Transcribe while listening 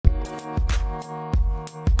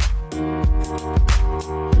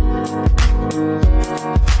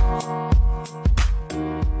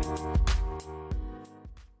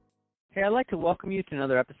like to welcome you to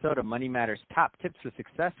another episode of Money Matters Top Tips for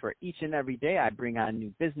Success, where each and every day I bring on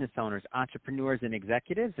new business owners, entrepreneurs, and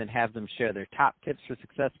executives and have them share their top tips for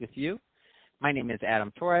success with you. My name is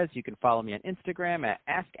Adam Torres. You can follow me on Instagram at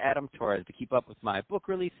AskAdamTorres to keep up with my book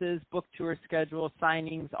releases, book tour schedule,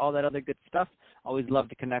 signings, all that other good stuff. Always love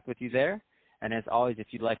to connect with you there. And as always, if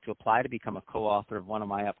you'd like to apply to become a co-author of one of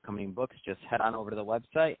my upcoming books, just head on over to the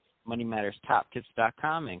website,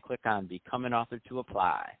 moneymatterstoptips.com, and click on Become an Author to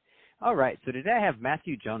apply. All right, so today I have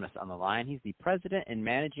Matthew Jonas on the line. He's the president and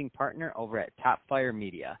managing partner over at Topfire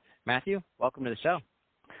Media. Matthew, welcome to the show.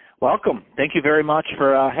 Welcome. Thank you very much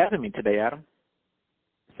for having me today, Adam.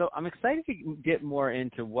 So I'm excited to get more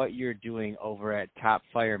into what you're doing over at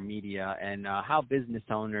Topfire Media and how business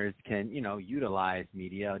owners can, utilize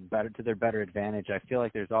media to their better advantage. I feel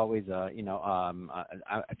like there's always I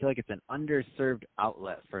feel like it's an underserved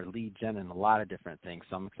outlet for lead gen and a lot of different things.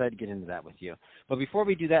 So I'm excited to get into that with you. But before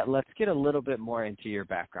we do that, let's get a little bit more into your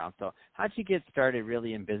background. So how'd you get started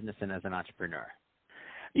really in business and as an entrepreneur?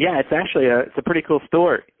 Yeah, it's actually it's a pretty cool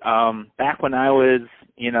story. Back when I was,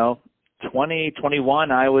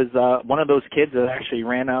 2021, I was one of those kids that actually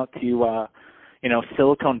ran out to,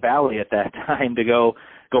 Silicon Valley at that time to go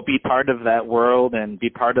be part of that world and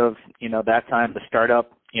be part of, that time the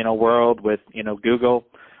startup, world with, Google.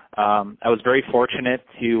 I was very fortunate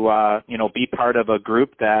to, be part of a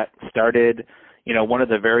group that started, one of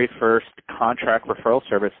the very first contract referral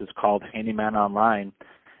services called Handyman Online.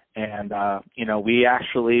 And, we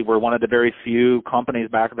actually were one of the very few companies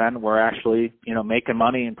back then were actually, making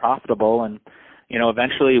money and profitable. And,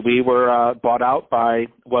 eventually we were bought out by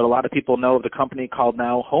what a lot of people know of the company called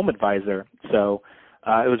now Home Advisor. So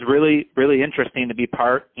it was really, really interesting to be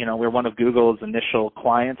part. We're one of Google's initial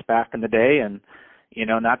clients back in the day. And,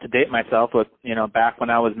 not to date myself, but, back when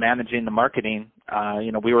I was managing the marketing,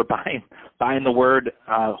 we were buying the word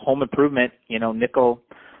home improvement, nickel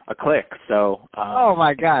a click. So oh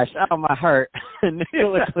my gosh, my heart.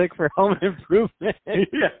 Nickel a click for home improvement.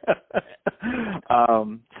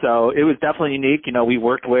 So it was definitely unique. We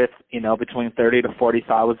worked with between 30 to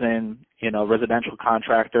 40,000 residential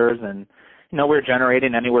contractors, and we're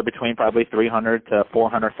generating anywhere between probably 300 to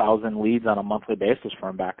 400,000 leads on a monthly basis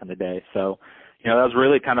from back in the day. So that was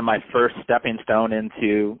really kind of my first stepping stone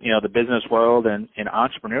into the business world and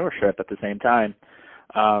entrepreneurship at the same time.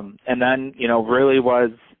 And then really was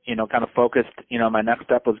kind of focused, my next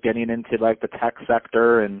step was getting into like the tech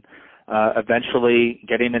sector and eventually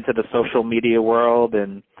getting into the social media world.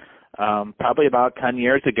 And probably about 10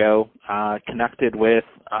 years ago, connected with,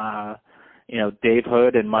 Dave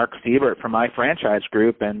Hood and Mark Siebert from my franchise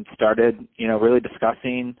group and started, really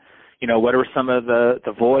discussing, what are some of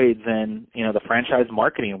the voids in, the franchise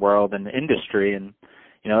marketing world and the industry. And,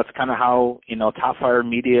 that's kind of how, Topfire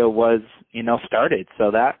Media was, started.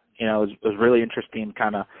 So that, was really interesting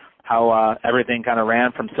kind of how everything kind of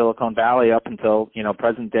ran from Silicon Valley up until,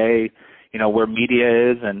 present day, where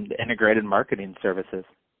media is and integrated marketing services.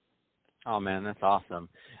 Oh, man, that's awesome.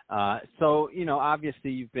 So,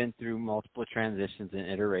 obviously you've been through multiple transitions and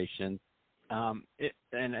iterations.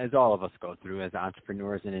 And as all of us go through as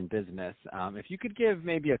entrepreneurs and in business, if you could give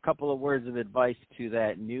maybe a couple of words of advice to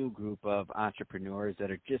that new group of entrepreneurs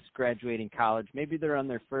that are just graduating college, maybe they're on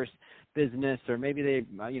their first business or maybe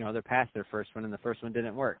they're past their first one and the first one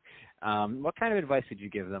didn't work. What kind of advice would you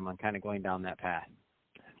give them on kind of going down that path?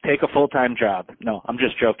 Take a full-time job. No, I'm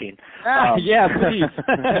just joking. Yeah, please.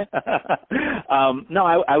 No,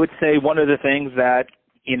 I would say one of the things that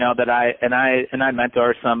that I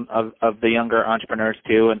mentor some of the younger entrepreneurs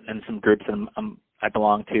too, and some groups that I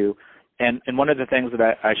belong to. And one of the things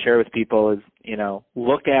that I share with people is,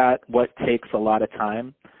 look at what takes a lot of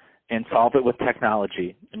time and solve it with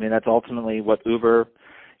technology. I mean, that's ultimately what Uber,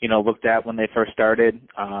 looked at when they first started.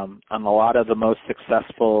 On a lot of the most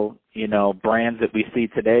successful, brands that we see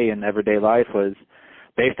today in everyday life was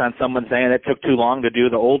based on someone saying it took too long to do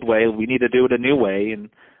the old way. We need to do it a new way. And,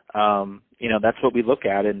 that's what we look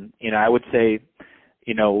at. And, I would say,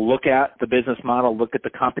 look at the business model, look at the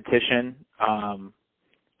competition,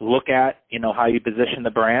 look at, how you position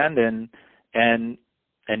the brand and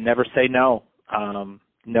never say no.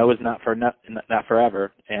 No is not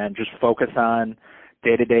forever, and just focus on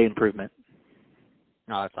day-to-day improvement.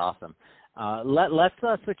 Oh, that's awesome. Let's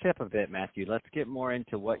switch up a bit, Matthew. Let's get more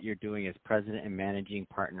into what you're doing as president and managing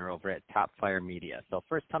partner over at Topfire Media. So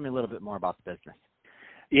first, tell me a little bit more about the business.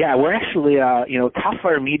 Yeah, we're actually,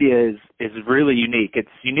 Topfire Media is really unique. It's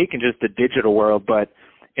unique in just the digital world, but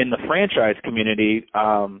in the franchise community,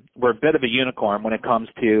 we're a bit of a unicorn when it comes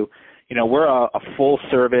to, we're a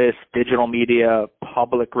full-service digital media,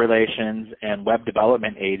 public relations, and web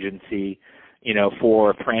development agency,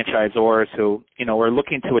 for franchisors who, are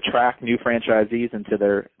looking to attract new franchisees into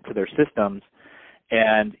their systems.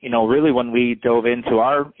 And, really when we dove into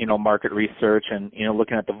our, market research and,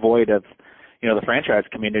 looking at the void of, the franchise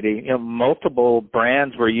community, multiple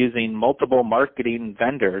brands were using multiple marketing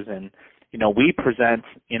vendors. And, we present,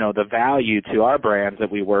 the value to our brands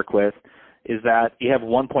that we work with is that you have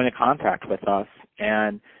one point of contact with us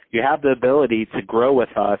and you have the ability to grow with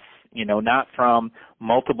us, not from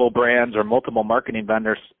multiple brands or multiple marketing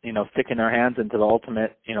vendors, sticking their hands into the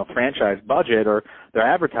ultimate, franchise budget or their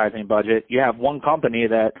advertising budget. You have one company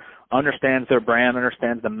that understands their brand,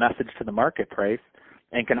 understands the message to the marketplace,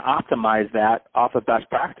 and can optimize that off of best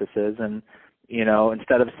practices. And,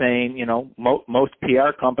 instead of saying, most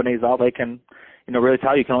PR companies, all they can, really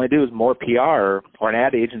tell you can only do is more PR, or an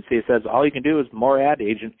ad agency says all you can do is more ad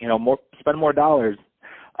agent, spend more dollars.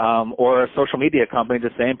 Or a social media company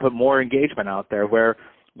just saying put more engagement out there, where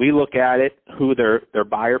we look at it, who their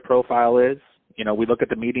buyer profile is. We look at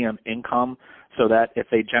the median income so that if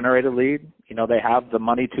they generate a lead, they have the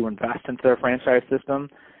money to invest into their franchise system.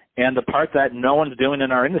 And the part that no one's doing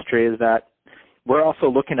in our industry is that we're also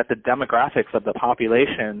looking at the demographics of the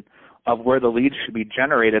population of where the leads should be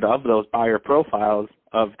generated of those buyer profiles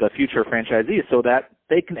of the future franchisees so that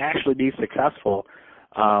they can actually be successful.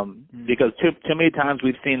 Because too many times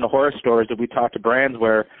we've seen the horror stories that we talk to brands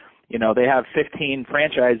where, they have 15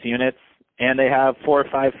 franchise units and they have 4 or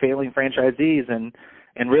 5 failing franchisees, and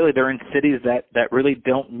really they're in cities that really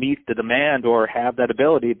don't meet the demand or have that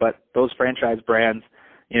ability. But those franchise brands,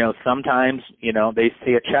 sometimes, they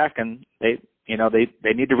see a check and they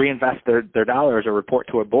need to reinvest their dollars or report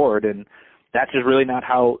to a board, and that's just really not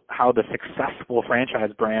how the successful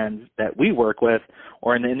franchise brands that we work with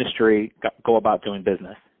or in the industry go about doing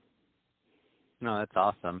business. No, that's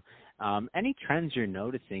awesome. Any trends you're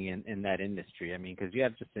noticing in that industry? I mean, because you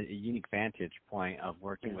have just a unique vantage point of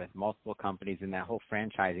working with multiple companies in that whole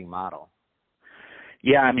franchising model.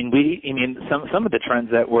 Yeah, I mean, some of the trends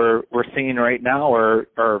that we're seeing right now are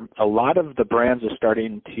a lot of the brands are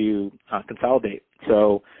starting to consolidate.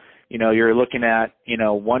 So, you're looking at,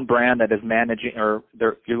 one brand that is managing, you're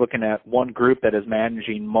looking at one group that is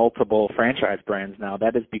managing multiple franchise brands now.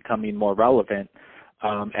 That is becoming more relevant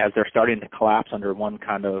as they're starting to collapse under one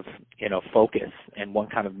kind of, focus and one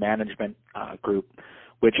kind of management group,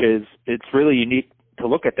 it's really unique to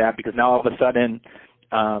look at that, because now all of a sudden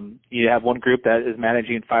you have one group that is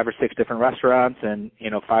managing 5 or 6 different restaurants and,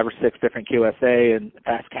 5 or 6 different QSA and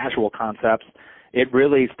fast casual concepts. It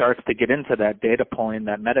really starts to get into that data pulling,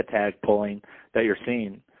 that meta tag pulling that you're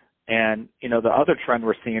seeing. And, the other trend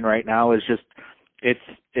we're seeing right now is just it's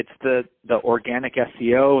the organic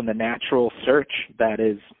SEO and the natural search that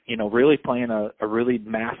is, really playing a really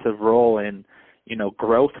massive role in,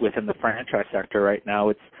 growth within the franchise sector right now.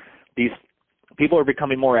 It's these people are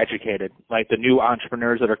becoming more educated, like the new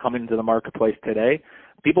entrepreneurs that are coming into the marketplace today.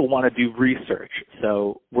 People want to do research.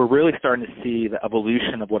 So we're really starting to see the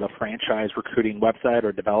evolution of what a franchise recruiting website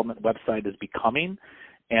or development website is becoming,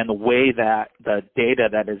 and the way that the data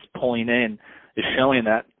that is pulling in is showing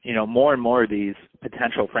that, more and more of these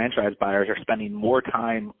potential franchise buyers are spending more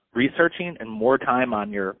time researching and more time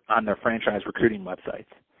on their franchise recruiting websites.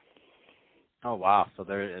 Oh, wow. So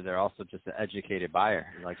they're also just an educated buyer,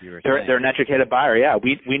 like you were saying. They're an educated buyer, yeah.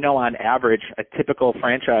 We know on average a typical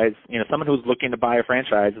franchise, someone who's looking to buy a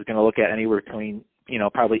franchise is going to look at anywhere between,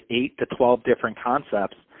 probably 8 to 12 different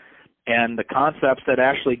concepts. And the concepts that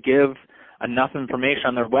actually give enough information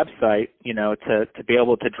on their website, to be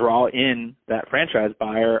able to draw in that franchise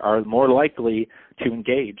buyer are more likely to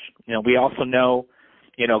engage. We also know,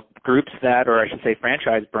 groups that, or I should say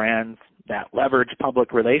franchise brands that leverage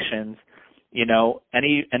public relations.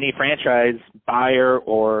 Any franchise buyer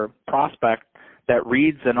or prospect that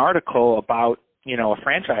reads an article about, a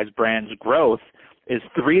franchise brand's growth is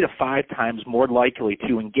 3 to 5 times more likely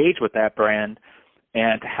to engage with that brand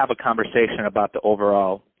and to have a conversation about the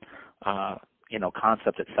overall,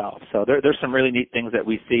 concept itself. So there's some really neat things that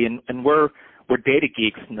we see, and we're data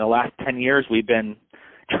geeks. In the last 10 years, we've been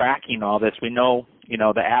tracking all this. We know,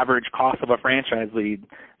 the average cost of a franchise lead,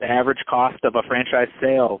 the average cost of a franchise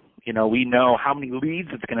sale. We know how many leads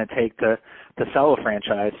it's going to take to sell a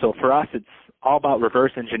franchise. So for us, it's all about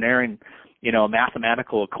reverse engineering,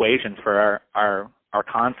 mathematical equations for our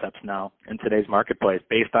concepts now in today's marketplace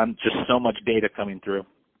based on just so much data coming through.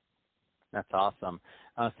 That's awesome.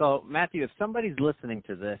 So, Matthew, if somebody's listening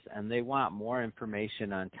to this and they want more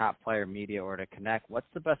information on Top Player Media or to connect, what's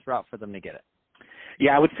the best route for them to get it?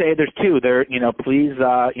 Yeah, I would say there's 2. Please,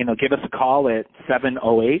 give us a call at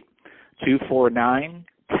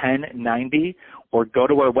 708-249-1090, or go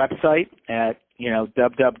to our website at,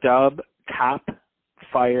 www.topplayer,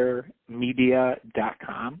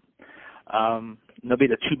 topfiremedia.com. They'll be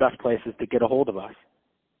the two best places to get a hold of us.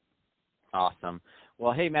 Awesome.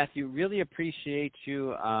 Well, hey, Matthew, really appreciate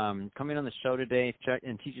you coming on the show today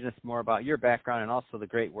and teaching us more about your background and also the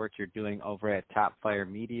great work you're doing over at Top Fire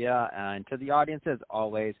Media. And to the audience, as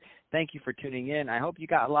always, thank you for tuning in. I hope you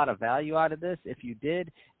got a lot of value out of this. If you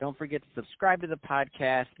did, don't forget to subscribe to the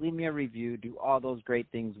podcast, leave me a review, do all those great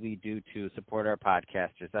things we do to support our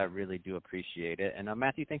podcasters. I really do appreciate it. And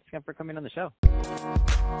Matthew, thanks again for coming on the show.